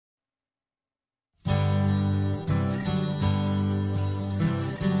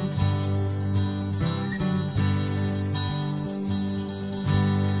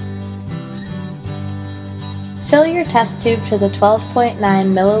Fill your test tube to the 12.9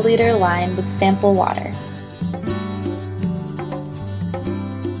 milliliter line with sample water.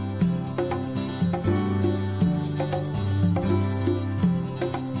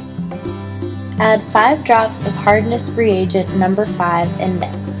 Add 5 drops of hardness reagent number 5 and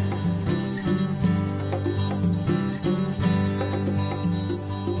mix.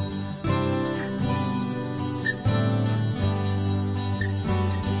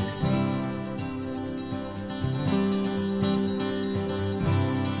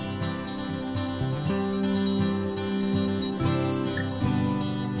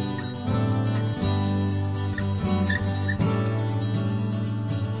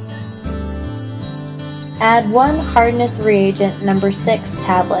 Add 1 hardness reagent number 6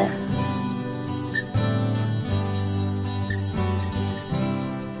 tablet.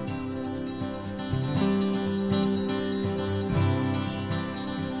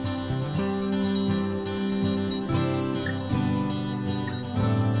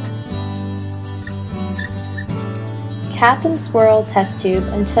 Cap and swirl test tube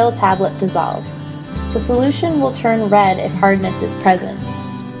until tablet dissolves. The solution will turn red if hardness is present.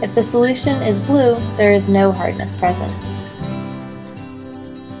 If the solution is blue, there is no hardness present.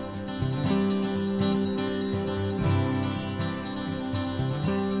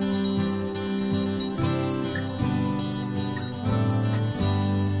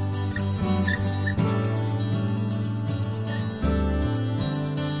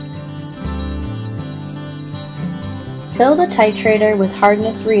 Fill the titrator with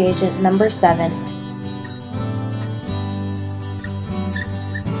hardness reagent number 7.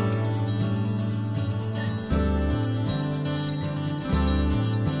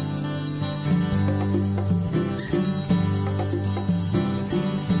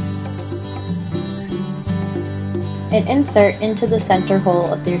 And insert into the center hole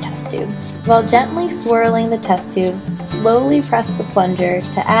of your test tube. While gently swirling the test tube, slowly press the plunger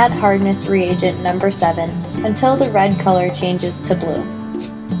to add hardness reagent number 7 until the red color changes to blue.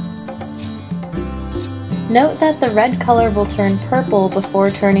 Note that the red color will turn purple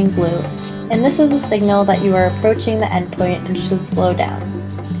before turning blue, and this is a signal that you are approaching the endpoint and should slow down.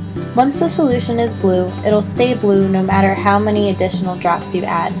 Once the solution is blue, it'll stay blue no matter how many additional drops you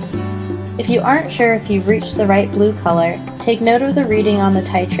add. If you aren't sure if you've reached the right blue color, take note of the reading on the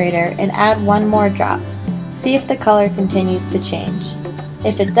titrator and add 1 more drop. See if the color continues to change.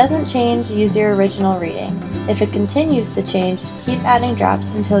 If it doesn't change, use your original reading. If it continues to change, keep adding drops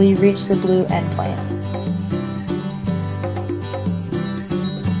until you reach the blue endpoint.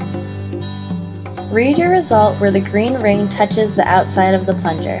 Read your result where the green ring touches the outside of the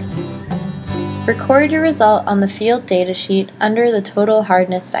plunger. Record your result on the field datasheet under the Total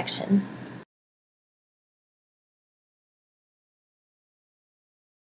Hardness section.